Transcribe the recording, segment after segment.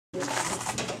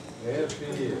Yes,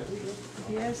 he is.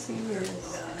 Yes, he is.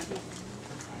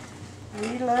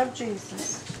 We love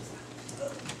Jesus.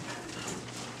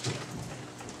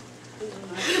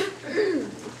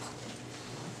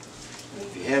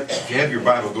 If you have your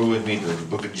Bible, go with me to the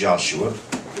book of Joshua.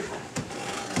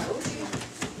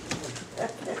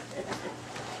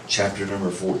 Chapter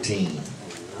number 14.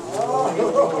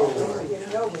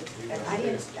 I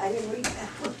didn't read that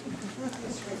one.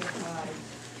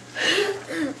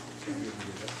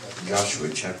 Joshua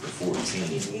chapter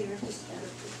 14.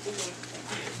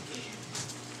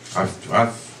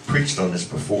 I've preached on this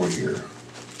before here,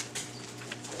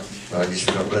 but I just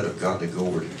felt led of God to go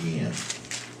over it again.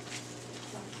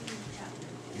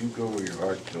 You go where your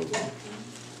heart tells you.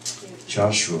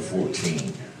 Joshua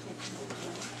 14,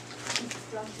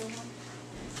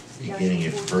 beginning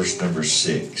at verse number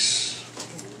 6.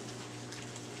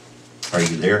 Are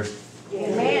you there?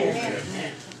 Amen.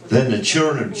 Then the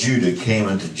children of Judah came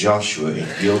unto Joshua in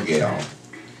Gilgal,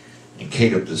 and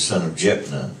Caleb the son of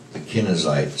Jephunneh the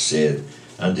Kenizzite said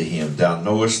unto him, Thou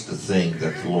knowest the thing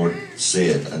that the Lord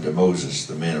said unto Moses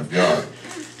the man of God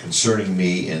concerning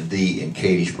me and thee in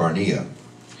Kadesh Barnea.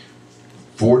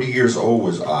 40 years old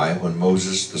was I when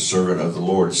Moses the servant of the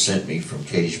Lord sent me from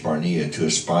Kadesh Barnea to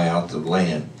espy out the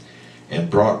land, and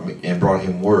brought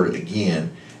him word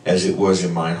again as it was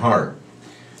in mine heart.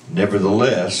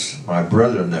 Nevertheless, my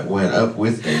brethren that went up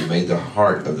with me made the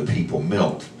heart of the people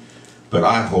melt. But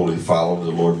I wholly followed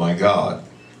the Lord my God.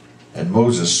 And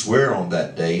Moses sware on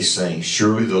that day, saying,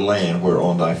 Surely the land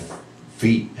whereon thy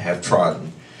feet have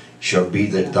trodden shall be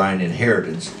thine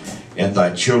inheritance, and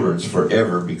thy children's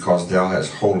forever, because thou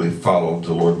hast wholly followed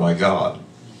the Lord my God.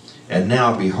 And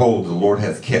now, behold, the Lord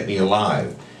hath kept me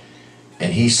alive.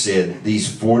 And he said, These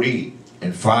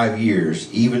 45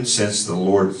 years, even since the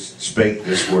Lord spake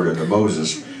this word unto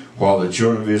Moses, while the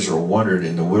children of Israel wandered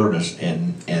in the wilderness,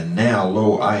 and now,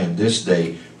 lo, I am this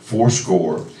day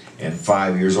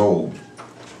 85 years old.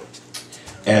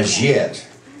 As yet,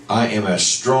 I am as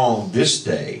strong this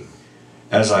day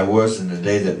as I was in the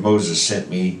day that Moses sent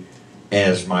me.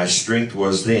 As my strength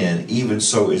was then, even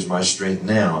so is my strength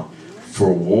now,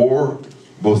 for war,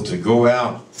 both to go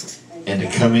out and to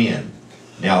come in.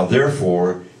 Now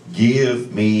therefore,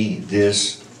 give me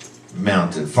this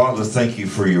mountain. Father, thank you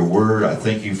for your word. I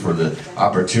thank you for the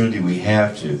opportunity we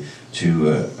have to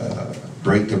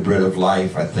break the bread of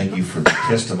life. I thank you for the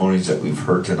testimonies that we've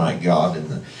heard tonight, God,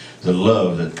 and the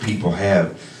love that people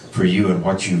have for you and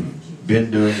what you've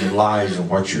been doing in lives and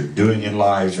what you're doing in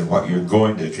lives and what you're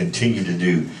going to continue to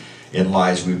do in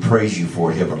lives. We praise you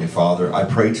for it, Heavenly Father. I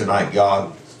pray tonight,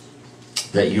 God,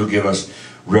 that you'll give us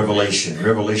revelation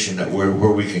that where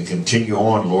we can continue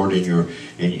on, Lord, in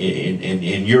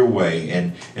your way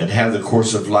and have the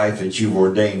course of life that you've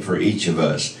ordained for each of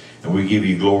us. And we give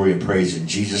you glory and praise in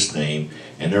Jesus' name.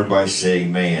 And everybody say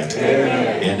amen.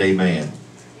 Amen. And amen.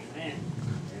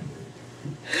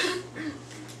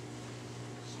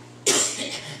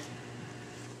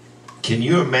 Can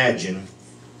you imagine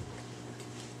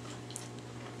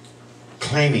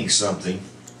claiming something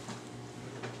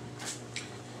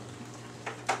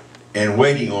and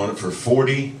waiting on it for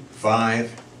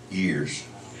 45 years?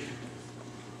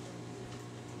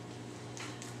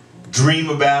 Dream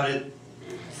about it,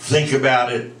 think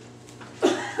about it,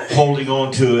 holding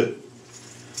on to it.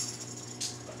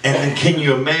 And then can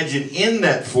you imagine in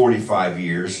that 45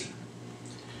 years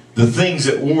the things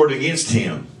that warred against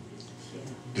him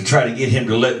to try to get him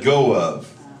to let go of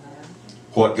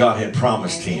what God had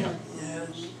promised him?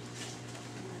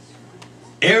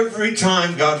 Every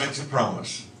time God makes a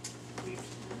promise,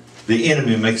 the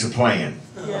enemy makes a plan.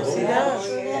 Yes, he does.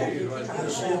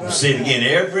 I'll say it again.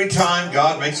 Every time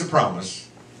God makes a promise,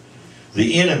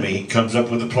 the enemy comes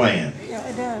up with a plan. Yeah,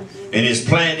 it does. And his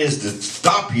plan is to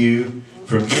stop you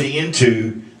from getting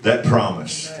into that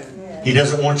promise. He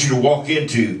doesn't want you to walk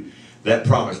into that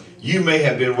promise. You may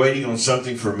have been waiting on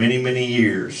something for many, many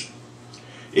years.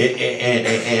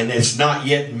 And it's not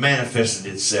yet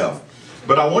manifested itself.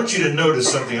 But I want you to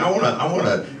notice something. I want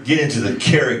to get into the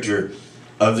character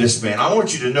of this man. I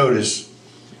want you to notice,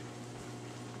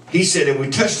 he said, and we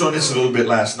touched on this a little bit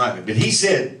last night, but he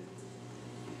said,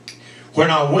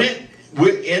 when I went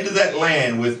into that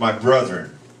land with my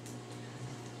brethren,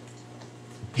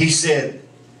 he said,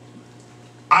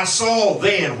 I saw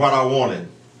then what I wanted.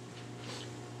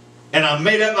 And I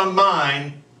made up my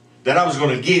mind that I was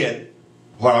going to get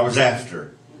what I was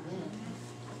after.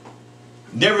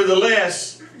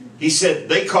 Nevertheless, he said,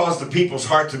 they caused the people's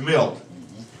heart to melt.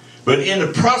 But in the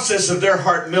process of their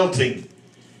heart melting,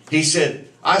 he said,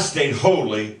 I stayed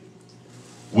wholly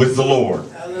with the Lord.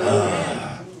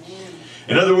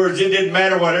 In other words, it didn't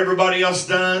matter what everybody else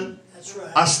done. That's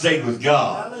right. I stayed with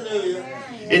God. Hallelujah.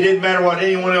 It didn't matter what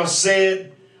anyone else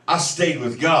said. I stayed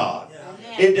with God.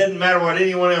 It didn't matter what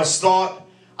anyone else thought.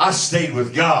 I stayed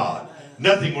with God.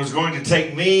 Nothing was going to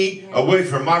take me away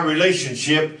from my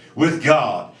relationship with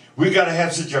God. We got to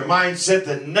have such a mindset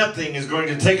that nothing is going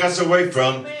to take us away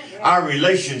from our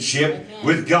relationship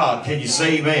with God. Can you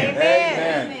say amen?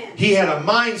 Amen. He had a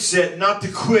mindset not to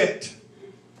quit.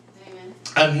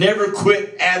 A never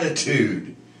quit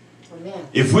attitude.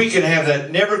 If we can have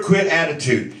that never quit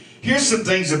attitude. Here's some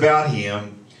things about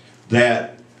him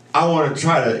that I want to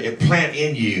try to plant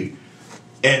in you.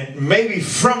 And maybe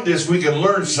from this we can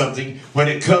learn something when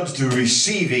it comes to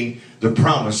receiving the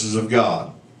promises of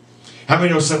God. How many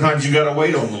know sometimes you got to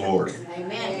wait on the Lord?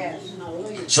 Amen.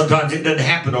 Sometimes it doesn't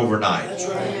happen overnight. That's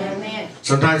right. Amen.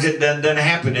 Sometimes it doesn't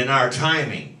happen in our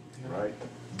timing. Right.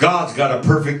 God's got a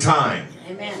perfect time.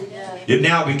 Amen. It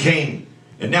now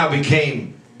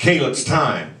became Caleb's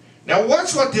time. Now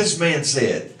watch what this man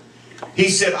said. He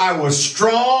said, I was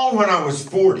strong when I was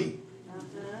 40.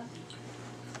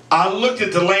 I looked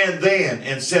at the land then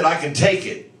and said, I can take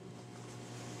it.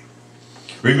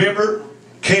 Remember,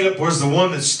 Caleb was the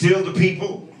one that stilled the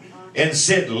people and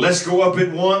said, let's go up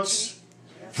at once,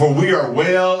 for we are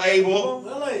well able.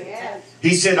 Really?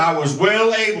 He said, I was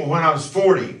well able when I was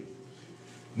 40.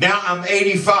 Now I'm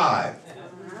 85.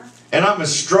 And I'm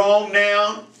as strong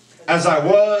now as I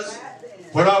was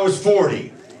when I was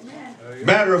 40.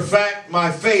 Matter of fact,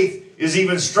 my faith is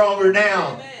even stronger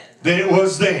now than it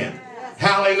was then.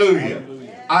 Hallelujah.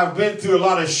 I've been through a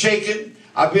lot of shaking.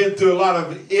 I've been through a lot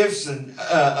of ifs and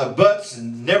buts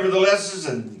and neverthelesses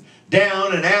and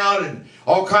down and out and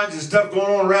all kinds of stuff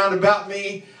going on around about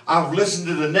me. I've listened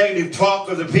to the negative talk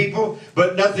of the people,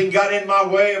 but nothing got in my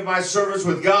way of my service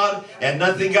with God, and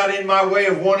nothing got in my way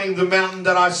of wanting the mountain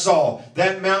that I saw.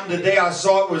 That mountain, the day I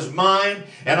saw it, was mine,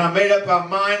 and I made up my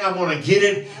mind I'm going to get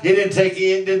it.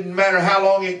 It didn't matter how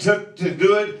long it took to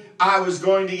do it. I was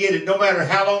going to get it. No matter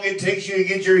how long it takes you to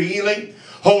get your healing,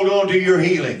 hold on to your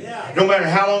healing. No matter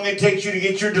how long it takes you to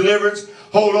get your deliverance,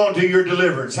 hold on to your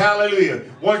deliverance. Hallelujah.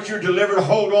 Once you're delivered,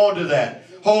 hold on to that.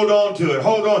 Hold on to it.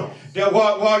 Hold on. Now,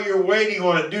 while you're waiting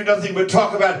on it, do nothing but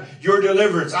talk about your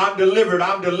deliverance. I'm delivered.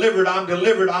 I'm delivered. I'm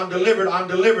delivered. I'm delivered. I'm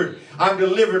delivered. I'm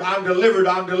delivered. I'm delivered.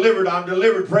 I'm delivered. I'm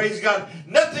delivered. Praise God.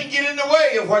 Nothing get in the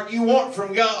way of what you want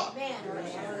from God.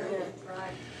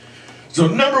 So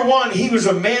number one, he was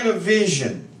a man of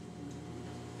vision.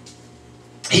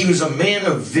 He was a man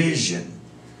of vision.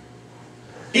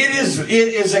 It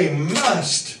is a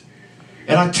must.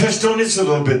 And I touched on this a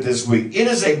little bit this week. It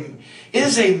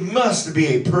is a must to be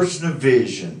a person of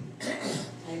vision.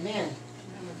 Amen.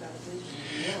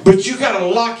 But you got to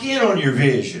lock in on your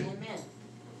vision. Amen.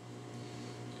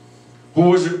 What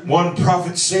was it one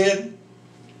prophet said?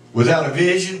 Without a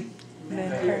vision,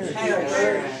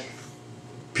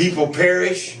 people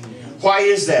perish. Why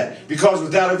is that? Because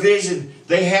without a vision,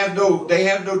 they have no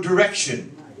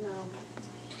direction.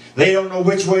 They don't know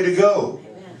which way to go.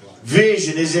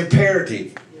 Vision is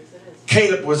imperative.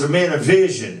 Caleb was a man of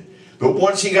vision. But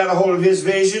once he got a hold of his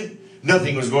vision,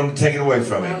 nothing was going to take it away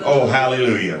from him. Oh,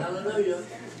 hallelujah. Hallelujah.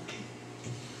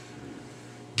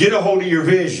 Get a hold of your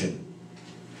vision.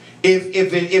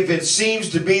 If it seems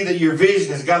to be that your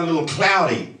vision has got a little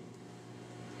cloudy,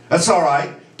 that's all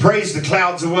right. Praise the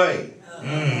clouds away.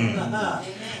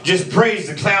 Just praise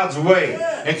the clouds away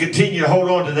and continue to hold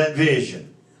on to that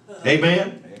vision.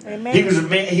 Amen? Amen. He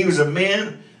was a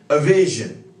man of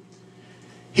vision.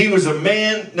 He was a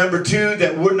man, number two,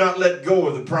 that would not let go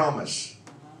of the promise.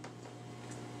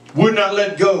 Would not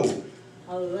let go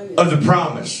of the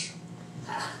promise.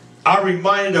 I'm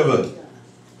reminded of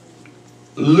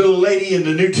a little lady in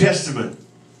the New Testament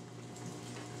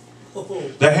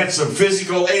that had some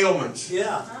physical ailments.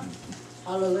 Yeah.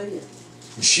 Hallelujah.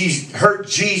 She heard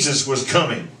Jesus was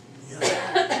coming.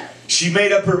 She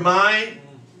made up her mind,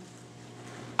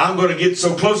 I'm going to get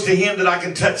so close to him that I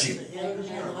can touch him.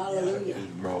 Hallelujah.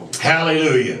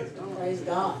 Hallelujah. Praise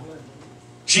God.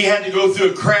 She had to go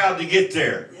through a crowd to get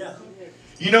there. Yeah.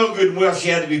 You know good and well she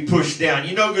had to be pushed down.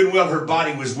 You know good and well her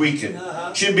body was weakened.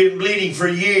 She had been bleeding for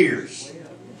years.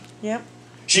 Yep.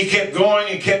 She kept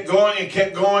going and kept going and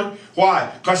kept going.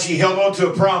 Why? Because she held on to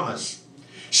a promise.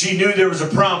 She knew there was a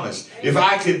promise. If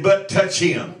I could but touch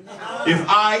him. If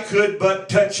I could but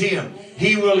touch him.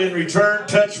 He will in return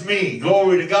touch me.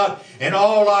 Glory to God. And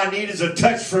all I need is a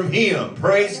touch from him.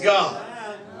 Praise God.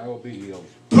 I will be healed.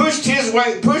 Pushed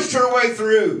her way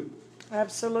through.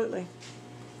 Absolutely.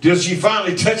 Till she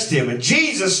finally touched him. And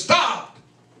Jesus stopped.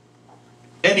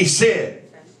 And he said,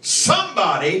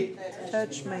 somebody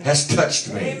Touch me. has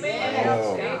touched me.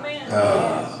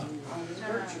 Oh.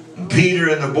 Peter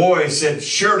and the boy said,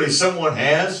 surely someone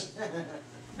has.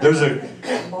 There's a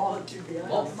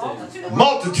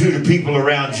multitude of people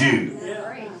around you.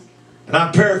 And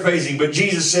I'm paraphrasing, but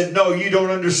Jesus said, no, you don't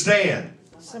understand.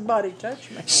 Somebody touch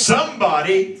me.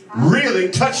 Somebody really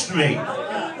touched me.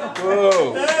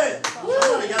 Whoa.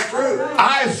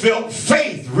 I felt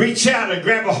faith reach out and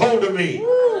grab a hold of me.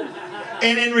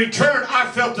 And in return, I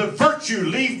felt the virtue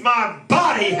leave my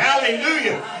body.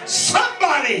 Hallelujah.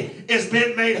 Somebody has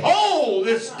been made whole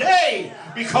this day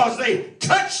because they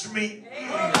touched me.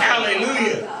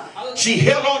 Hallelujah. She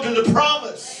held on to the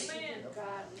promise.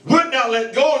 Would not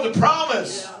let go of the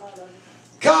promise.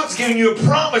 God's giving you a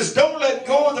promise. Don't let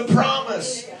go of the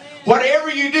promise.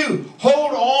 Whatever you do,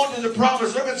 hold on to the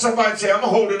promise. Look at somebody and say, I'm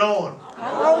holding on.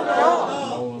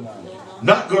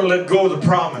 Not going to let go of the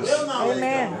promise.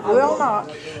 Amen. Will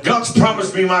not. God's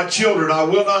promised me my children. I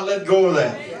will not let go of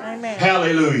that. Amen.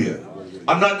 Hallelujah.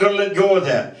 I'm not going to let go of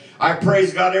that. I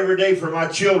praise God every day for my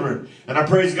children. And I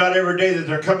praise God every day that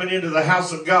they're coming into the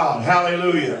house of God.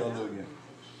 Hallelujah.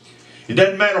 It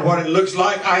doesn't matter what it looks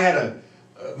like. I had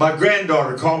my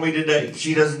granddaughter call me today.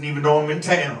 She doesn't even know I'm in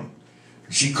town.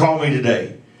 She called me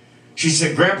today. She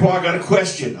said, Grandpa, I got a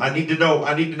question. I need to know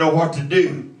what to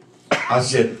do. I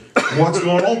said, what's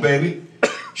going on, baby?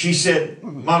 She said,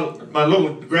 my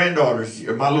little granddaughter,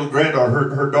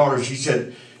 her daughter, she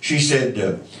said, she's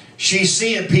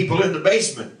seeing people in the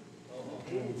basement.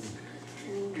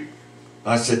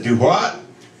 I said, do what?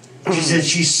 She said,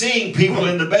 she's seeing people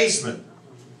in the basement.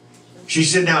 She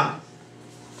said, now,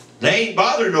 they ain't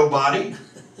bothering nobody,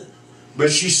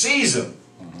 but she sees them.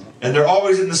 And they're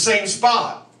always in the same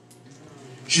spot.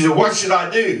 She said, what should I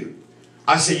do?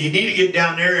 I said, you need to get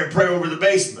down there and pray over the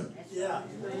basement.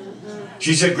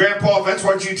 She said, Grandpa, if that's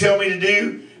what you tell me to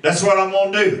do, that's what I'm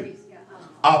going to do.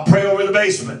 I'll pray over the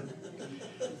basement.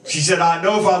 She said, I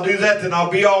know if I'll do that, then I'll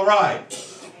be all right.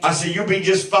 I said, you'll be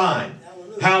just fine.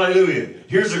 Hallelujah.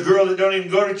 Here's a girl that don't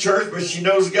even go to church, but she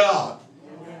knows God.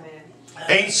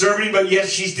 Ain't serving him, but yet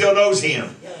she still knows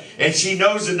him. And she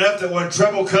knows enough that when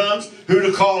trouble comes, who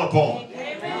to call upon.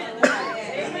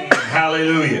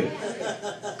 Hallelujah.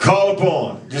 Call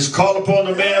upon. Just call upon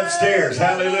the man upstairs.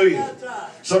 Hallelujah.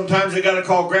 Sometimes they got to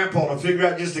call Grandpa to figure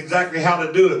out just exactly how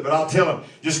to do it. But I'll tell them,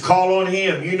 just call on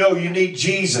him. You know you need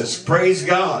Jesus. Praise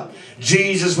God.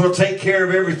 Jesus will take care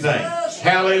of everything.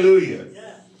 Hallelujah.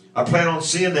 I plan on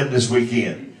seeing them this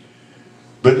weekend.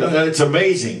 But it's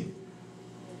amazing.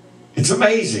 It's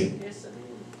amazing.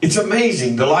 It's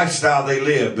amazing the lifestyle they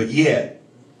live. But yet,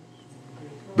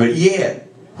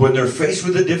 when they're faced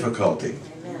with a difficulty,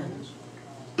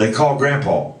 they call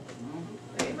Grandpa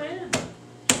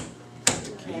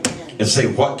and say,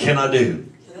 what can I do?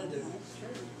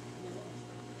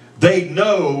 They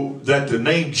know that the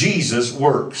name Jesus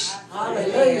works.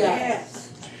 Hallelujah.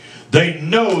 They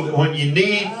know that when you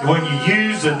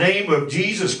use the name of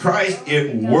Jesus Christ,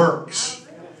 it works.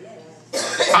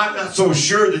 I'm not so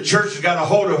sure the church has got a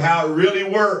hold of how it really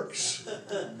works.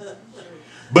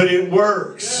 But it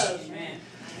works.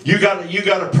 You got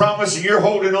a promise and you're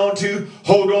holding on to.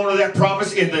 Hold on to that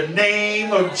promise in the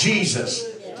name of Jesus.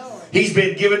 He's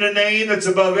been given a name that's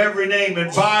above every name.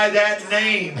 And by that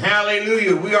name,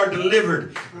 hallelujah, we are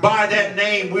delivered. By that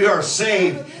name, we are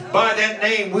saved. By that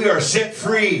name, we are set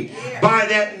free. By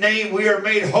that name, we are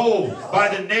made whole. By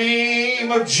the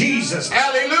name of Jesus.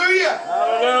 Hallelujah.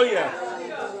 Hallelujah.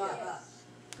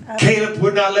 Caleb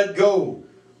would not let go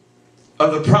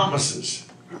of the promises.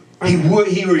 He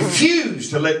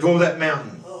refused to let go of that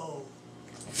mountain.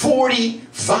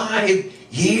 45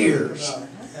 years.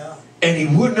 And he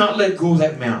would not let go of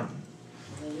that mountain.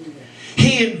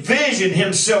 He envisioned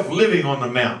himself living on the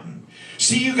mountain.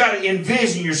 See, you got to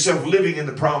envision yourself living in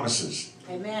the promises.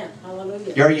 Amen.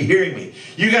 Hallelujah. Are you hearing me?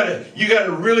 You got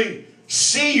to really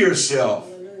see yourself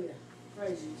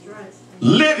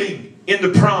living in the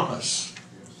promise.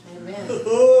 Amen.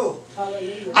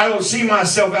 Hallelujah. I don't see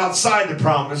myself outside the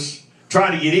promise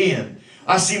trying to get in.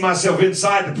 I see myself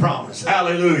inside the promise.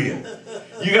 Hallelujah.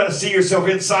 You got to see yourself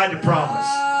inside the promise.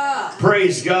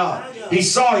 Praise God. He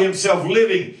saw himself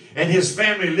living and his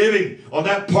family living on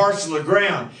that parcel of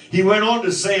ground. He went on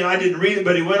to say, and I didn't read it,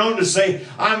 but he went on to say,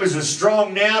 I'm as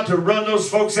strong now to run those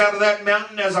folks out of that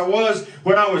mountain as I was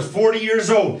when I was 40 years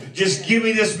old. Just give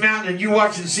me this mountain and you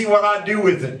watch and see what I do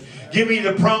with it. Give me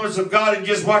the promise of God and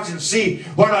just watch and see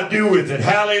what I do with it.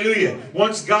 Hallelujah.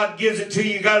 Once God gives it to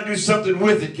you, you got to do something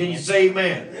with it. Can you say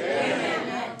amen?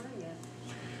 Amen.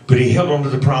 But he held on to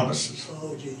the promises.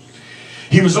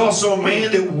 He was also a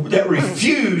man that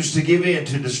refused to give in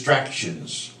to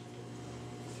distractions.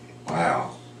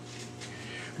 Wow.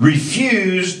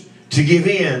 refused to give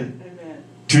in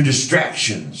to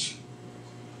distractions.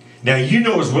 Now you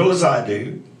know as well as I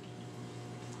do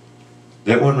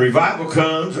that when revival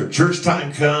comes or church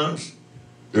time comes,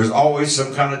 there's always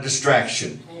some kind of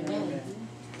distraction.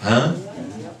 Huh?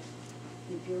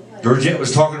 Georgette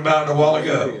was talking about it a while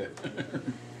ago.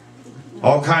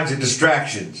 All kinds of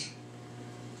distractions.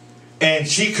 And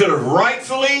she could have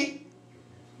rightfully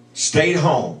stayed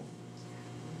home.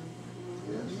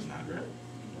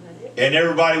 And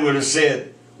everybody would have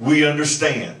said, we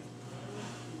understand.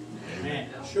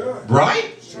 Sure.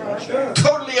 Right? Sure.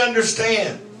 Totally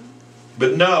understand.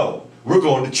 But no, we're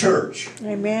going to church.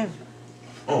 Amen.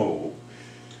 Oh.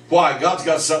 Why? God's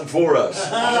got something for us.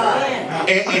 And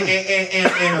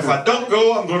if I don't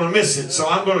go, I'm going to miss it. So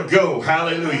I'm going to go.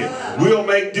 Hallelujah. We'll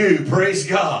make do. Praise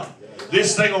God.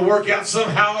 This thing will work out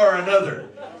somehow or another.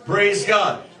 Praise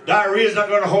God. Diarrhea is not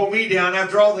going to hold me down.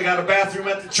 After all, they got a bathroom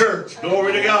at the church.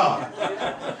 Glory to God.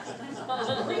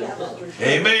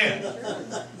 Amen.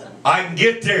 I can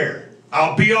get there.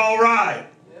 I'll be all right.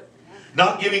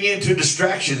 Not giving in to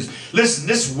distractions. Listen,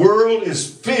 this world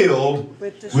is filled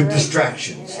with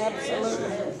distractions.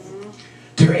 Absolutely.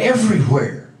 They're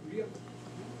everywhere.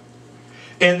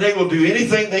 And they will do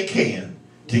anything they can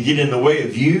to get in the way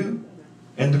of you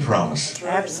and the promise.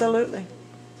 Absolutely.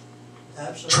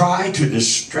 Try to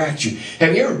distract you.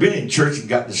 Have you ever been in church and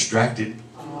got distracted?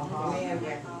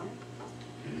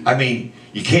 I mean,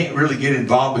 you can't really get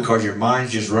involved because your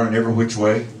mind's just running every which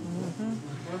way.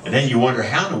 And then you wonder,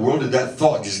 how in the world did that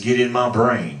thought just get in my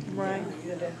brain? Right.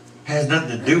 Has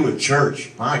nothing to do with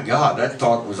church. My God, that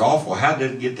thought was awful. How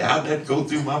did that go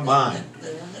through my mind?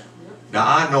 Now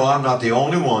I know I'm not the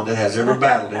only one that has ever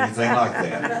battled anything like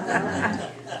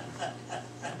that.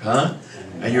 Huh?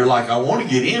 And you're like, I want to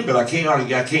get in, but I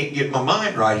can't get my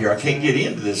mind right here. I can't get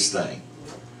into this thing.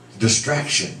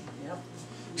 Distraction.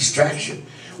 Distraction.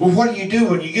 Well, what do you do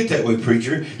when you get that way,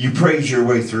 preacher? You praise your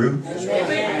way through.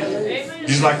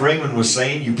 Just like Raymond was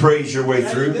saying, you praise your way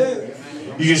through.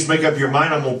 You just make up your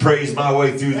mind, I'm going to praise my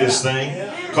way through this thing.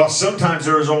 Because sometimes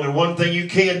there is only one thing you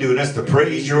can do, and that's to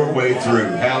praise your way through.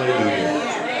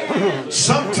 Hallelujah.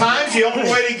 Sometimes the only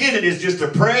way to get it is just to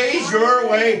praise your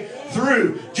way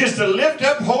through. Just to lift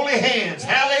up holy hands.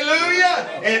 Hallelujah.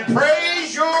 And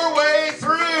praise your way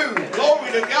through.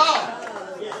 Glory to God.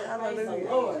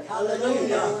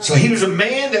 Hallelujah. So he was a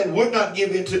man that would not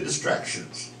give in to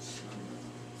distractions.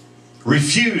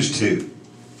 Refused to.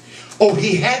 Oh,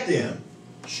 he had them.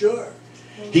 Sure.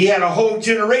 He had a whole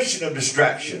generation of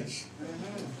distractions.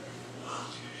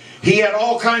 He had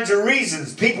all kinds of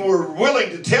reasons. People were willing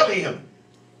to tell him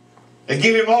and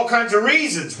give him all kinds of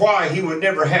reasons why he would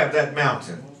never have that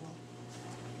mountain.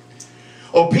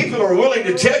 Oh, people are willing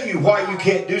to tell you why you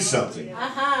can't do something.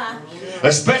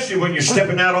 Especially when you're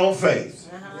stepping out on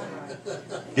faith.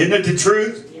 Isn't it the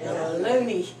truth?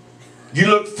 You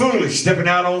look foolish stepping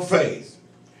out on faith.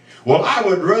 Well, I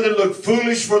would rather look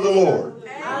foolish for the Lord.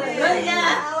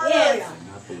 Hallelujah.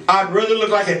 I'd rather look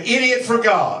like an idiot for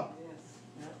God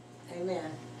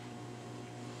Amen.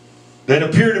 than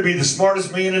appear to be the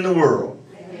smartest man in the world.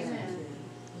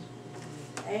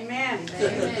 Amen.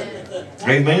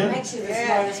 Amen? Makes you the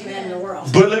smartest man in the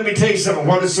world. But let me tell you something.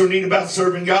 What is so neat about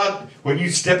serving God? When you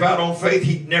step out on faith,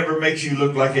 He never makes you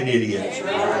look like an idiot.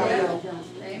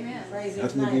 Amen. Praise His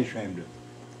Nothing to be name. ashamed of.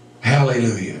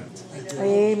 Hallelujah.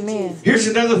 Amen. Here's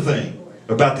another thing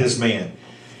about this man.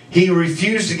 He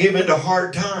refused to give in to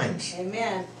hard times.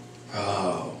 Amen.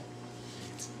 Oh.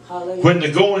 Hallelujah. When the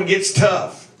going gets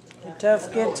tough, The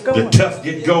tough gets the going. tough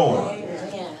get going.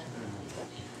 Amen.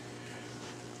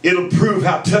 It'll prove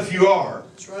how tough you are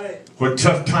That's right. when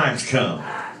tough times come.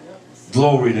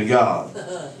 Glory to God.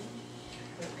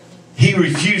 He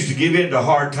refused to give in to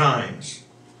hard times.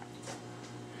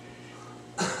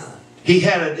 He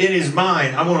had it in his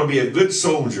mind, I'm going to be a good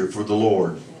soldier for the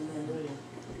Lord.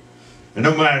 And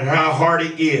no matter how hard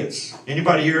it gets.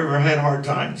 Anybody here ever had hard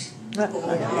times?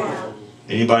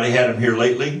 Anybody had them here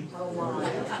lately?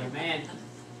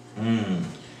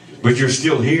 But you're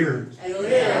still here.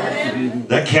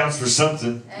 That counts for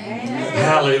something.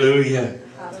 Hallelujah.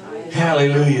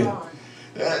 Hallelujah.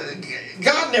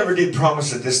 God never did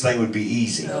promise that this thing would be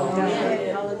easy.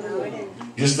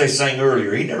 Just they sang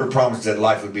earlier, He never promised that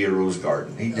life would be a rose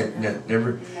garden. He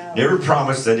never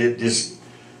promised that it just...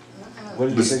 What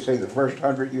did they say? The first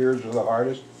 100 years are the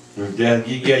hardest. Yeah,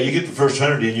 you get the first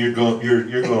 100 and you're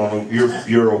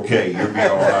okay. You'll be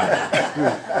all right.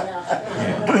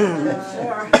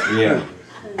 Yeah.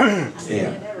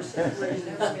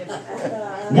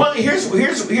 Well,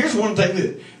 here's one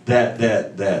thing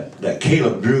that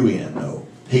Caleb grew in though.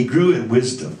 He grew in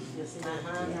wisdom.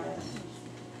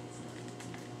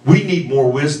 We need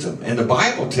more wisdom. And the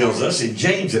Bible tells us in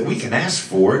James that we can ask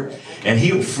for it and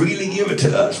He'll freely give it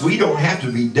to us. We don't have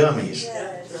to be dummies.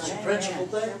 That's a principle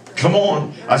thing. Come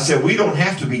on. I said we don't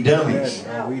have to be dummies.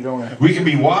 No, we don't have. We can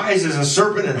be wise as a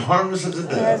serpent and harmless as a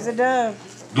As dove. a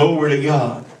dove. Glory to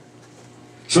God.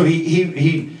 So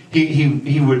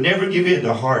he would never give in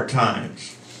to hard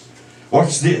times.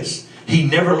 Watch this. He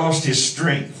never lost his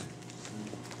strength.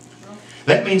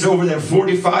 That means over that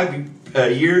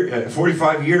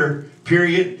 45-year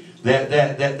period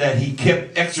that he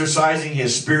kept exercising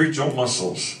his spiritual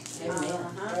muscles. Amen.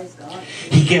 Praise God.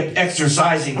 He kept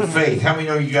exercising faith. How many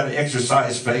know you got to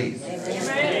exercise faith?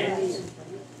 Amen.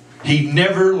 He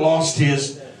never lost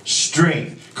his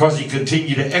strength because he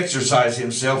continued to exercise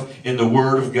himself in the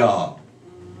Word of God.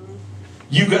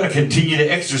 You've got to continue to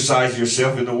exercise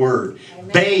yourself in the Word.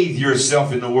 Bathe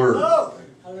yourself in the Word. Oh,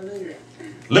 Hallelujah.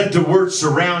 Let the Word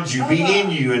surround you, be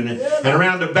in you and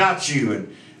around about you,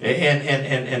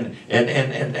 and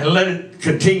let it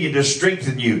continue to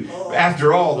strengthen you.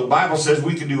 After all, the Bible says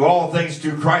we can do all things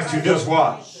through Christ who does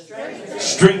what?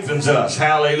 Strengthens us.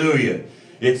 Hallelujah.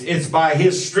 It's by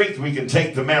His strength we can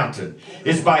take the mountain.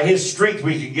 It's by His strength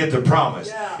we can get the promise.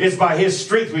 It's by His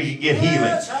strength we can get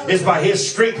healing. It's by His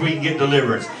strength we can get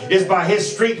deliverance. It's by His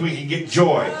strength we can get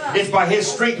joy. It's by His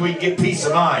strength we can get peace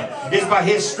of mind. It's by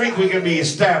His strength we can be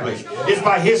established. It's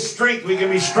by His strength we can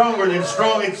be stronger than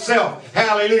strong itself.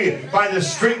 Hallelujah. By the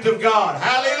strength of God.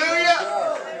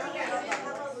 Hallelujah.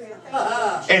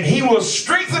 And He will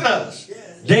strengthen us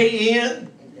day in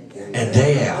and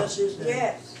day out. that's His name.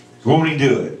 Yes. Won't He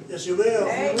do it? Yes, He will.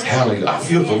 Hallelujah. I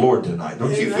feel the Lord tonight.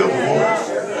 Don't you feel the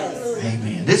Lord?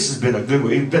 Amen. This has been a good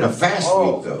week. It's been a fast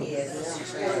week, though.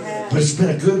 But it's been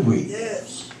a good week.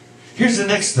 Yes. Here's the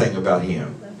next thing about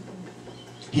Him.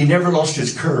 He never lost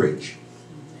His courage.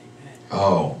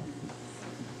 Oh.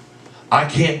 I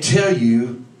can't tell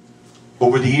you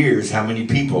over the years how many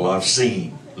people I've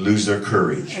seen lose their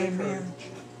courage. Amen.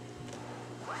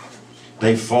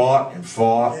 They fought and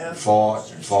fought and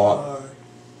fought and fought. Hard.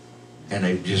 And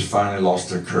they just finally lost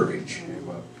their courage.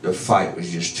 The fight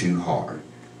was just too hard.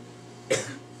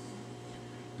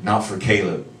 Not for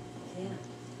Caleb.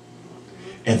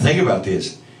 And think about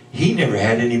this. He never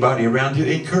had anybody around to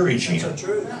encourage him. That's the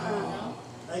truth.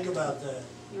 Think about that.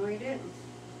 No, he didn't.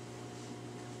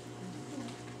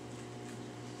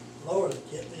 Lord,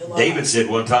 get me alive. David said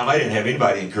one time, I didn't have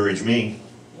anybody encourage me.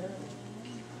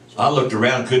 I looked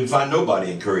around, couldn't find nobody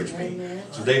to encourage me.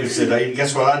 So David said, hey,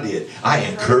 guess what I did? I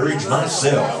encouraged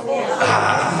myself.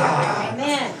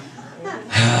 Amen.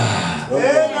 Yeah,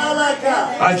 I like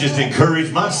that. I just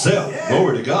encouraged myself.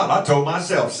 Glory to God. I told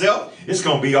myself, self, it's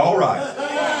going to be all right.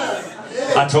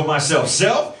 I told myself,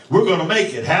 self, we're going to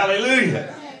make it.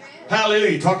 Hallelujah.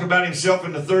 Hallelujah. He talked about himself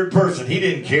in the third person. He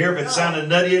didn't care if it sounded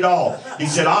nutty at all. He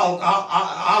said,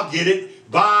 I'll get it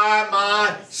by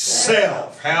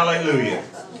myself. Hallelujah.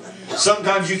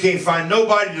 Sometimes you can't find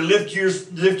nobody to lift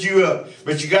you up,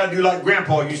 but you got to do like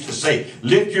Grandpa used to say: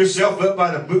 lift yourself up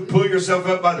by the boot, pull yourself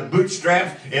up by the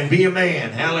bootstraps, and be a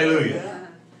man. Hallelujah.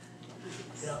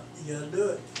 Yeah, you got to do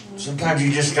it. Sometimes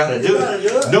you just got to do gotta do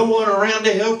it. it. No one around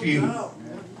to help you, No.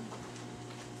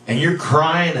 and you're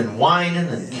crying and whining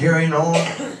and carrying on,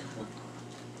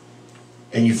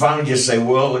 and you finally just say,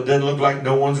 "Well, it doesn't look like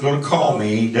no one's going to call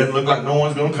me. It doesn't look like no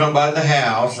one's going to come by the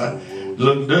house.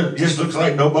 It just looks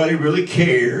like nobody really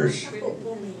cares.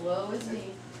 Woe is me.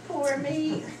 Poor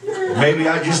me. Maybe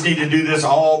I just need to do this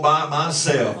all by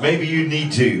myself." Maybe you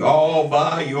need to, all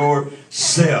by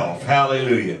yourself.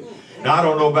 Hallelujah. Now, I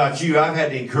don't know about you. I've had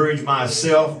to encourage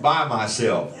myself by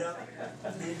myself.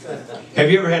 Have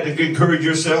you ever had to encourage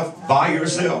yourself by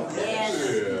yourself?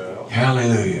 Yes.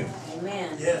 Hallelujah.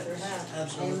 Amen. Yes,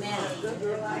 absolutely.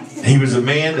 Amen. He was a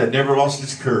man that never lost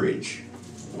his courage.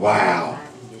 Wow.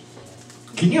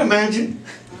 Can you imagine?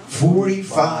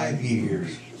 45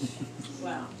 years.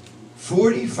 Wow.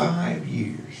 45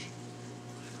 years.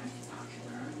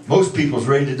 Most people's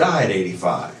ready to die at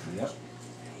 85. Yep.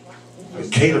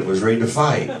 But Caleb was ready to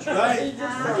fight. That's right.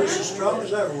 Just as strong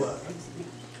as ever was.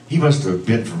 He must have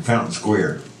been from Fountain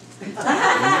Square.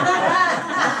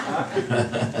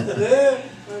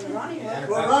 Well,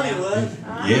 Ronnie was.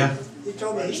 Yeah. He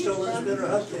told me he stole his bitter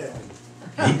hubcap.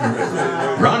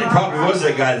 Ronnie probably was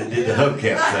that guy that did the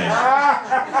hubcap thing.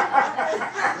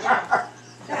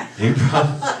 He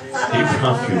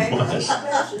probably was.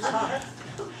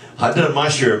 I done my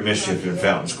share of mischief in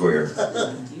Fountain Square. You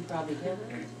probably did.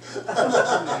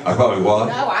 I probably was.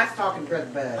 No, I was talking to Brother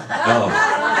Bud. Oh.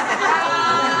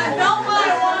 Don't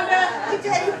mind Wanda. He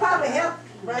said you probably helped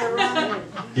Brother Ronnie.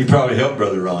 He probably helped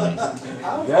Brother Ronnie.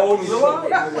 That was the one.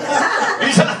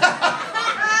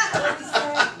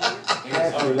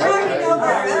 He's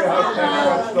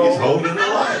holding the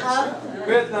lights.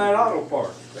 Midnight Auto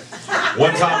Parts.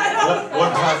 One time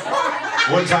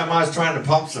I was trying to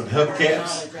pop some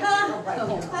hubcaps.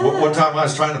 One time I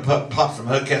was trying to pop some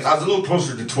hubcaps. I was a little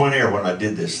closer to Twin Air when I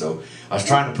did this, so I was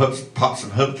trying to pop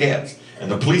some hubcaps,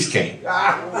 and the police came.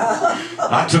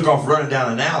 I took off running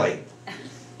down an alley,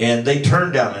 and they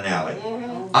turned down an alley.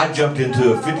 I jumped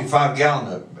into a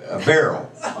 55-gallon barrel,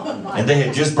 and they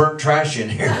had just burnt trash in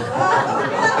here.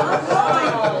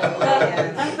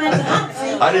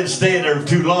 I didn't stay in there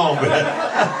too long, but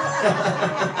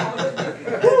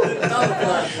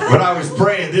I was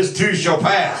praying, this too shall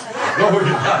pass. Lord,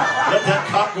 let that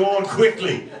cop go on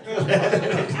quickly.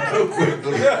 Go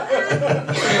quickly.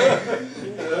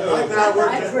 Like when I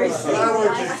worked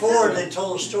at Ford, they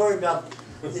told a story about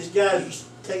these guys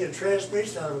taking a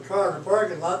transmission out of a car in the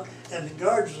parking lot, and the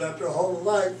guards was out there holding the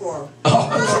light for them.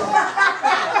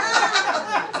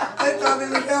 They thought he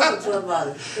was helping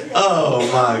somebody. Oh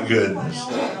my goodness.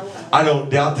 I don't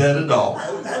doubt that at all.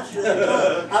 That's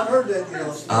I've heard that, you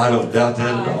know. I don't doubt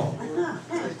that at all.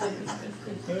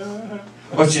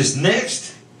 What's just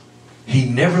next? He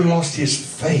never lost his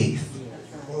faith.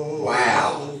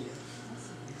 Wow.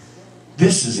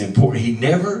 This is important. He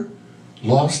never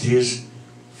lost his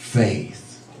faith.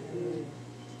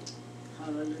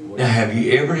 Now, have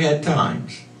you ever had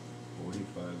times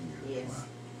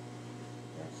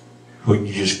when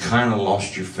you just kind of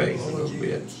lost your faith a little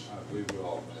bit?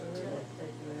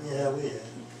 Yeah, we have.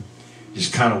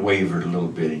 Just kind of wavered a little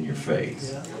bit in your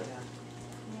faith. Yeah.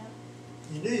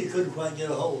 You knew you couldn't quite get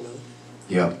a hold of it.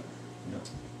 Yep.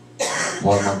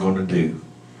 What am I going to do?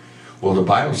 Well, the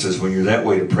Bible says when you're that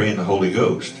way to pray in the Holy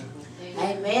Ghost.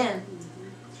 Amen.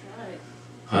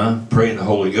 Huh? Pray in the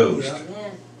Holy Ghost. Yeah.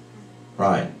 Amen.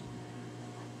 Right.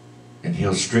 And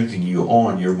He'll strengthen you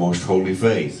on your most holy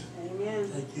faith. Thank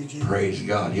you, Jesus. Praise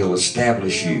God. He'll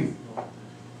establish you.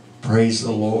 Praise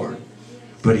the Lord.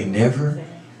 But He never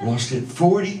lost it.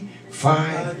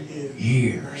 45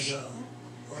 years.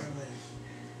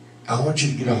 I want you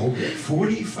to get a hold of it.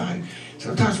 45.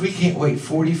 Sometimes we can't wait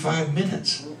 45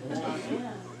 minutes.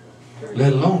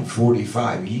 Let alone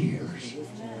 45 years.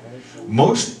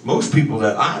 Most people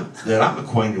that I'm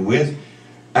acquainted with,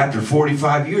 after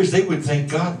 45 years, they would think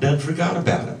God done forgot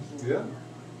about them. Yeah.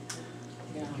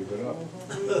 Give it up.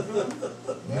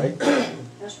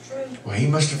 That's true. Well, He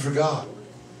must have forgot.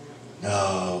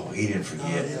 No, He didn't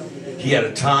forget. He had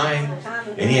a time,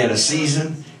 and He had a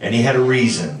season, and He had a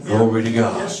reason. Glory to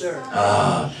God. Yes, sir.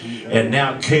 And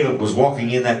now Caleb was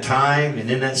walking in that time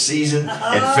and in that season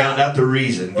and found out the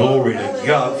reason. Glory to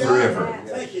God forever.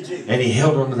 Thank you, Jesus. And he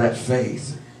held on to that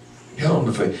faith. Held on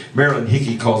to faith. Marilyn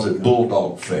Hickey calls it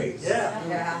bulldog faith.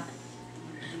 Yeah.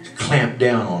 Clamp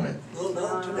down on it. Well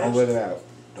done to Don't let it out.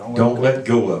 Don't let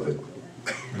go of it.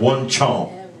 One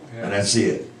chomp, and that's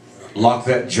it. Lock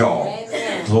that jaw.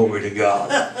 Amen. Glory to God.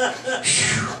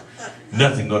 Phew.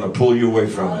 Nothing going to pull you away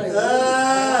from it.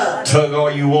 Tug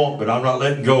all you want, but I'm not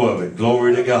letting go of it.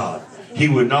 Glory to God. He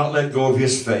would not let go of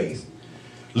his faith.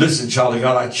 Listen, child of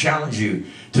God, I challenge you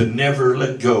to never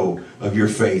let go of your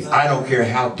faith. I don't care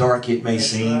how dark it may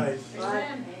seem.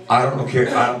 I don't care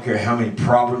how many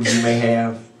problems you may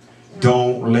have.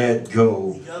 Don't let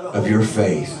go of your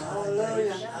faith.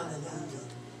 Hallelujah.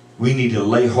 We need to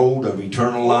lay hold of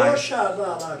eternal life.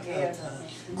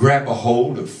 Grab a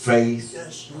hold of faith.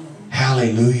 Yes.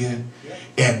 Hallelujah.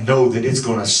 And know that it's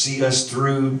going to see us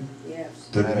through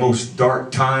the most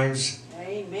dark times,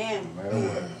 Amen. No matter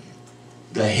what.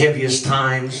 the heaviest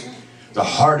times, the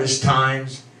hardest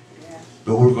times.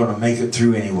 But we're going to make it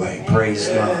through anyway. Praise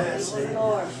God.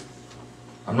 Lord.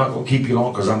 I'm not going to keep you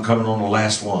long because I'm coming on the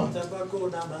last one.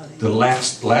 The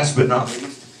last but not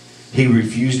least, he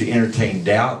refused to entertain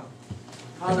doubt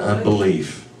and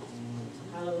unbelief.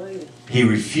 Hallelujah. He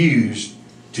refused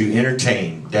to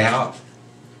entertain doubt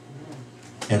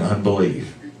and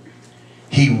unbelief.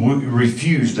 He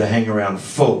refused to hang around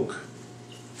folk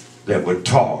that would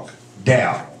talk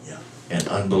doubt and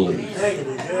unbelief.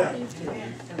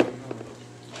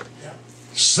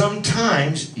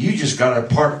 Sometimes you just got to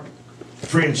part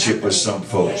friendship with some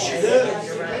folks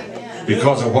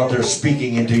because of what they're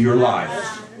speaking into your life.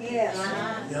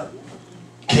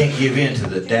 Can't give in to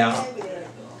the doubt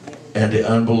and the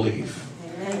unbelief.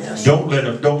 Don't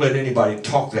let anybody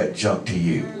talk that junk to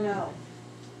you. No.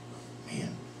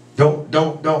 Man.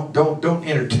 Don't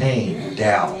entertain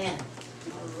doubt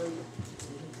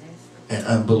and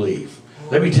unbelief.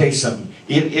 Let me tell you something.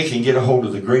 It can get a hold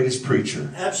of the greatest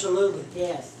preacher. Absolutely.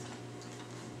 Yes.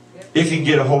 It can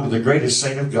get a hold of the greatest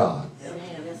saint of God.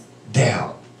 Amen.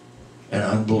 Doubt and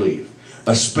unbelief.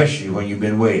 Especially when you've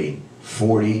been waiting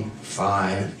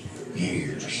 45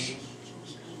 years.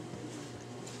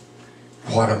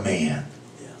 What a man.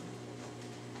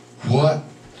 What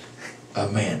a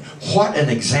man. What an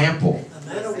example. A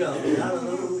man of God.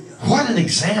 Hallelujah. What an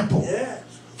example Yes.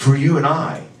 for you and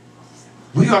I.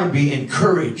 We ought to be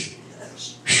encouraged.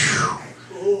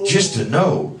 Whew, just to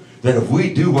know that if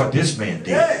we do what this man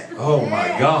did, oh my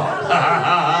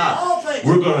God,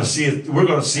 we're going to see it. We're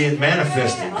going to see it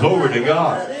manifested. Glory to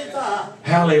God.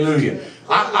 Hallelujah.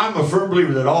 I'm a firm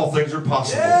believer that all things are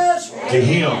possible to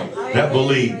him that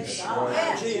believes.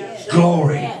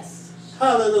 Glory.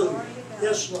 Hallelujah.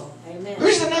 Yes, Lord.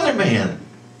 There's another man.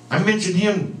 I mentioned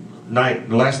him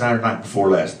last night or night before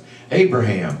last.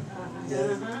 Abraham.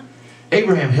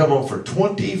 Abraham held on for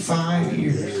 25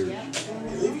 years.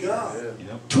 Believe God.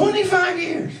 25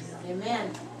 years.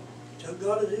 Amen. Tell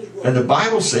God it is word. And the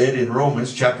Bible said in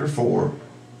Romans chapter 4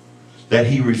 that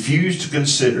he refused to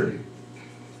consider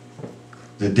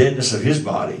the deadness of his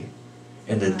body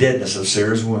and the deadness of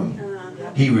Sarah's womb.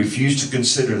 He refused to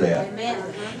consider that.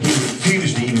 Amen. He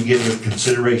refused to even give it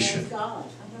consideration.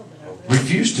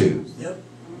 Refused to. Yep.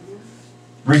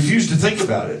 Refused to think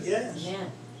about it. Yes.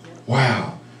 Amen.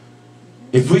 Wow.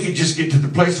 If we could just get to the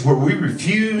place where we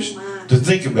refuse to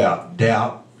think about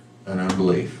doubt and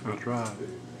unbelief. That's right.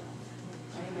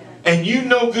 And you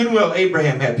know good and well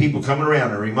Abraham had people coming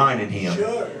around and reminding him.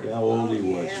 Sure. How old he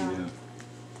was. Yeah.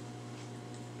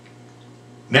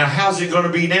 Now how's it going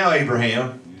to be now,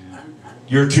 Abraham?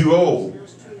 You're too old.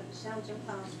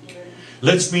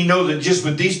 Lets me know that just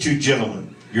with these two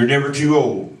gentlemen, you're never too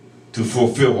old to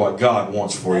fulfill what God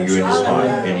wants for you in His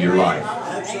life, in your life.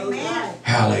 Absolutely.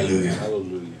 Hallelujah.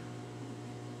 Hallelujah.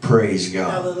 Praise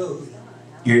God. Hallelujah.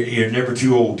 You're never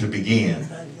too old to begin.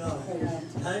 Thank God.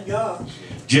 Thank God.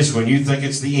 Just when you think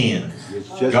it's the end, It's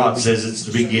just God says it's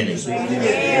the beginning.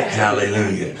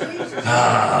 Hallelujah.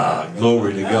 Ah,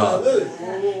 glory to God.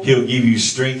 Hallelujah. He'll give you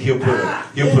strength. He'll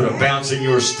put a bounce in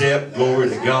your step. Glory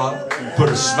to God. Put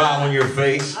a smile on your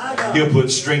face. He'll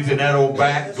put strength in that old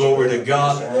back. Glory to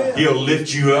God. He'll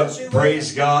lift you up.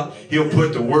 Praise God. He'll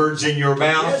put the words in your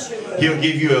mouth. He'll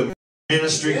give you a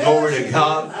ministry. Glory to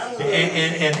God.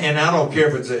 And I don't care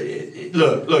if it's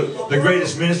look, the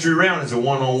greatest ministry around is a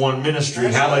one-on-one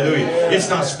ministry. Hallelujah. It's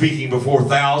not speaking before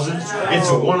thousands. It's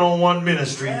a one-on-one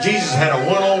ministry. Jesus had a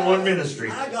one-on-one ministry.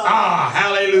 Ah,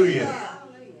 hallelujah.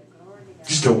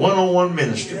 Just a one-on-one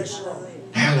ministry.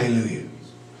 Hallelujah.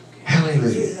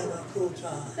 Hallelujah.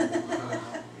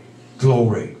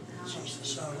 Glory.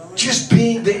 Just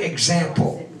being the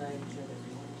example.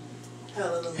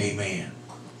 Amen.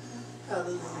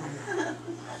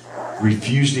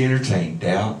 Refuse to entertain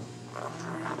doubt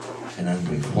and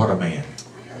unbelief. What a man.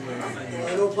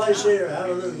 No place here.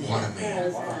 Hallelujah. What a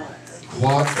man.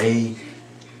 What a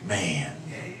man.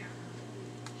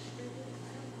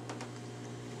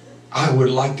 I would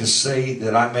like to say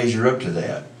that I measure up to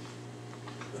that.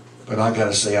 But I got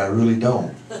to say I really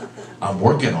don't. I'm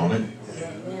working on it.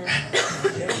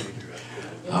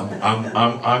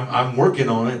 I'm working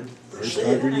on it. First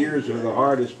 100 years are the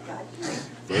hardest.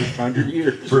 First 100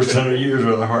 years. First 100 years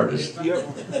are the hardest.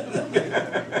 Yep.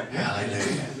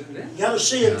 Hallelujah. You got to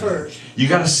see it first. You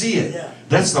got to see it.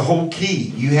 That's the whole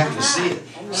key. You have to see it.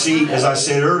 See, as I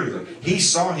said earlier, he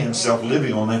saw himself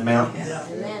living on that mountain.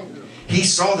 He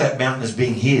saw that mountain as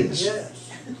being his. Yes.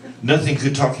 Nothing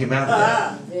could talk him out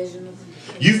of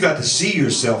that. You've got to see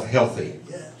yourself healthy.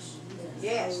 Yes.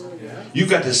 Yes. You've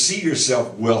got to see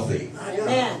yourself wealthy.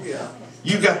 Amen.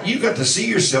 You've got to see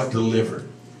yourself delivered.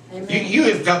 Amen. You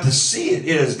have got to see it.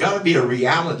 It has got to be a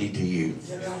reality to you.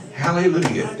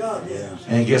 Hallelujah. My God, yes.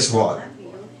 And guess what?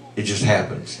 It just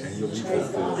happens. It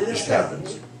just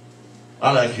happens.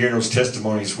 I like hearing those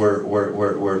testimonies where it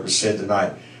was said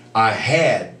tonight, I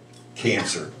had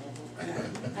cancer.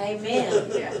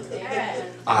 Amen.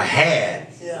 I had.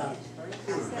 Yeah.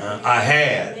 I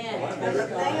had.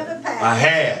 I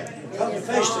had. Come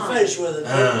face to face with it.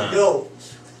 Let it go.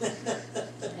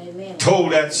 Amen.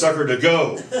 Told that sucker to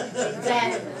go.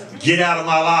 Exactly. Get out of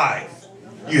my life.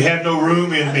 You have no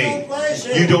room in me.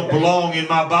 You don't belong in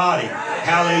my body.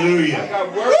 Hallelujah.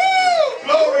 Woo!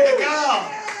 Glory to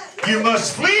God. You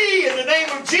must flee in the name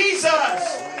of Jesus.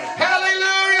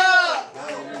 Hallelujah.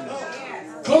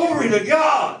 Glory to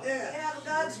God.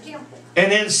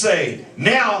 And then say,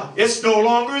 now it's no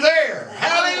longer there.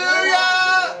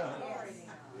 Hallelujah.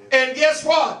 And guess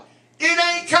what? It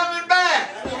ain't coming back.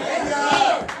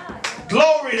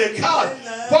 Glory to God.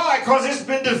 Why? Because it's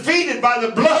been defeated by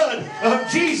the blood of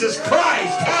Jesus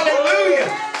Christ. Hallelujah.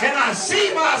 And I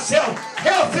see myself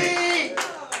healthy.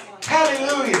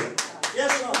 Hallelujah.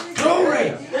 Yes, Lord.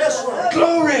 Glory. Yes, Lord.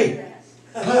 Glory.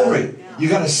 Glory. You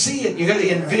got to see it. You got to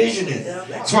envision it.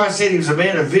 That's why I said he was a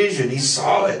man of vision. He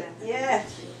saw it. Yeah.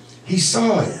 He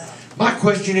saw it. My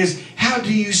question is, how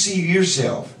do you see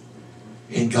yourself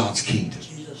in God's kingdom?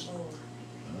 Jesus,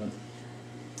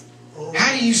 Lord.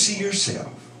 How do you see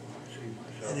yourself?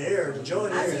 An heir, the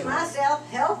joint I see heir. myself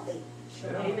healthy.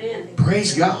 Amen.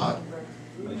 Praise God.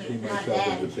 I see myself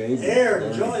as a baby. Heir,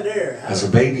 the joint heir. As a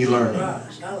baby learning.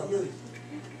 Christ. Hallelujah.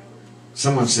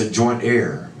 Someone said joint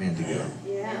heir a minute ago.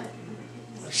 Yeah.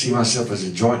 See myself as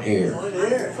a joint heir. Joint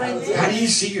heir. How do you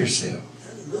see yourself?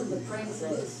 The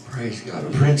princess. Praise God. A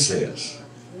princess.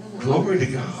 Glory to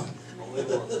God.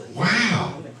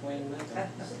 Wow.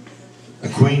 A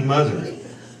queen mother.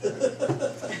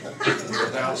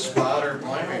 Without spot or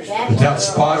blemish. Without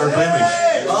spot or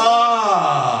blemish.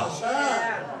 Ah!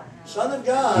 Son of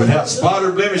God. Without spot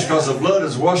or blemish, because the blood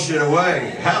has washed it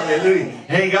away. Hallelujah.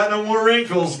 Ain't got no more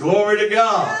wrinkles. Glory to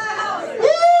God. Woo!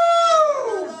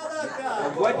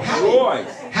 What joy!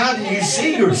 How do you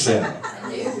see yourself?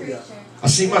 I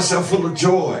see myself full of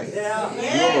joy. Yeah.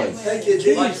 Yes. Thank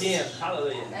you, Like Jesus. him.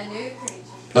 Hallelujah. A new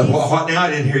creature. What now? I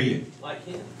didn't hear you. Like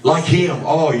him. Like him.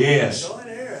 Oh, yes. Joint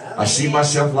heir. I see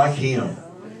myself like him.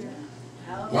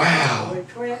 Wow. A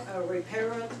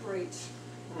repair of the breach.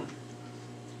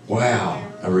 Wow.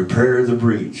 A repair of the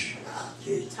breach.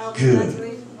 Told me Good. that's the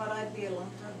reason what I'd be a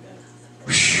long time ago.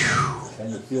 Whew. Can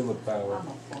you feel the power?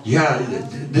 Yeah,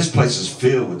 this place is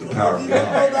filled with the power of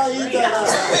God.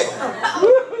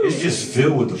 It's just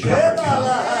filled with the power of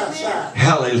God.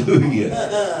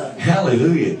 Hallelujah.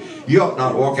 Hallelujah. You ought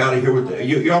not walk out of here with,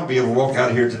 you ought to be able to walk out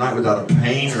of here tonight without a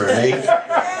pain or an ache.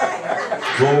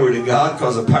 Glory to God,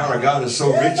 because the power of God is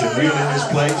so rich and real in this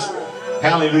place.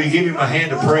 Hallelujah. Give him a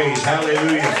hand of praise.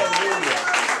 Hallelujah.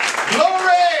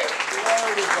 Glory.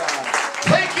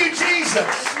 Thank you,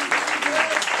 Jesus.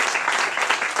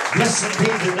 Blessed be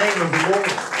the name of the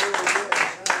Lord.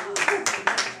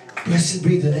 Blessed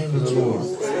be the name of the Lord.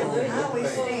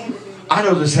 I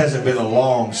know this hasn't been a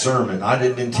long sermon. I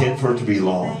didn't intend for it to be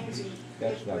long.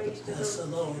 That's not the point. That's the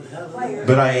Lord. Hallelujah.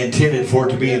 But I intended for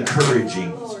it to be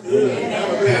encouraging.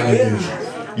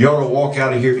 Hallelujah. You ought to walk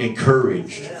out of here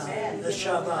encouraged. Let's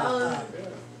Shabbat.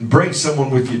 Bring someone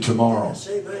with you tomorrow.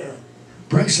 Amen.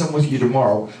 Bring someone with you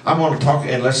tomorrow. I'm going to talk,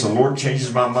 unless the Lord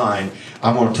changes my mind,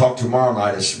 I'm going to talk tomorrow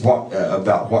night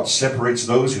about what separates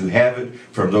those who have it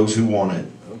from those who want it.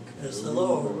 It's the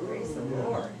Lord.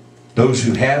 Those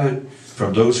who have it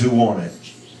from those who want it.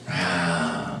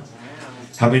 Ah.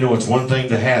 How many know it's one thing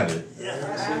to have it,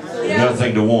 another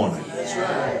thing to want it? That's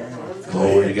right.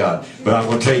 Glory to God. But I'm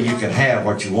going to tell you, you can have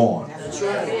what you want. That's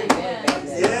right.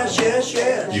 Yes, yes,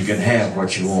 yes. You can have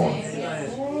what you want.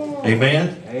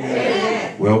 Amen.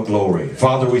 Amen? Well, glory.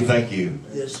 Father, we thank you.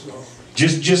 Yes, Lord.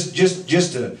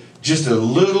 Just a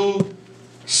little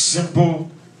simple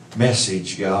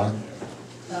message, God.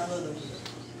 Hallelujah.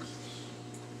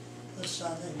 Let's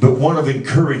But one of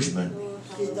encouragement.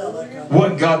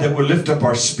 One, God, that would lift up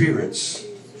our spirits.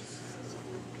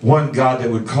 One, God, that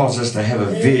would cause us to have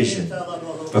a vision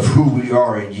of who we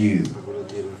are in you.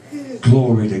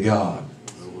 Glory to God.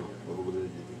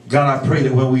 God, I pray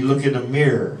that when we look in the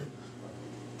mirror,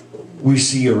 we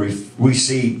see a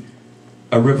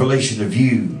revelation of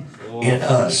you in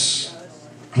us.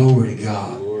 Glory to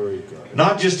God.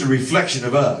 Not just a reflection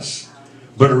of us,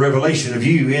 but a revelation of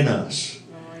you in us.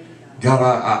 God,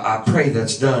 I pray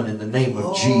that's done in the name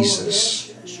of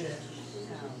Jesus.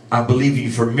 I believe you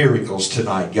for miracles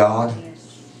tonight, God.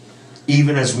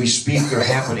 Even as we speak, they're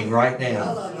happening right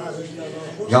now.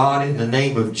 God, in the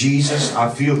name of Jesus, I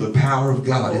feel the power of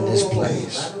God in this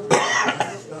place.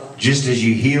 Just as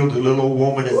you healed the little old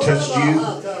woman that touched you,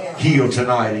 heal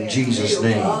tonight in Jesus'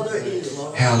 name.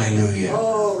 Hallelujah.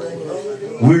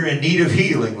 We're in need of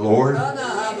healing, Lord.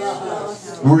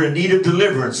 We're in need of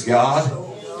deliverance, God.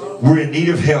 We're in need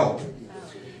of help.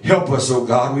 Help us, oh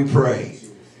God, we pray.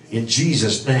 In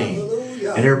Jesus' name.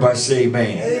 And everybody say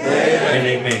amen. Amen. And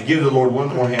amen. Give the Lord one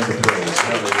more hand of praise.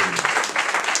 Hallelujah.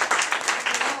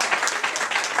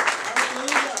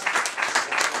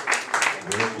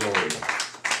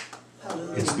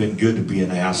 It's been good to be in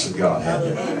the house of God,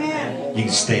 hasn't it? You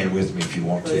can stand with me if you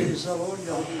want to.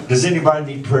 Does anybody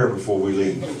need prayer before we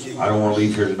leave? I don't want to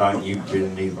leave here tonight.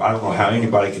 I don't know how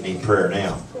anybody can need prayer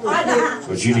now. I know.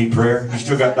 But you need prayer? You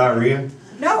still got diarrhea?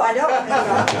 No, I don't.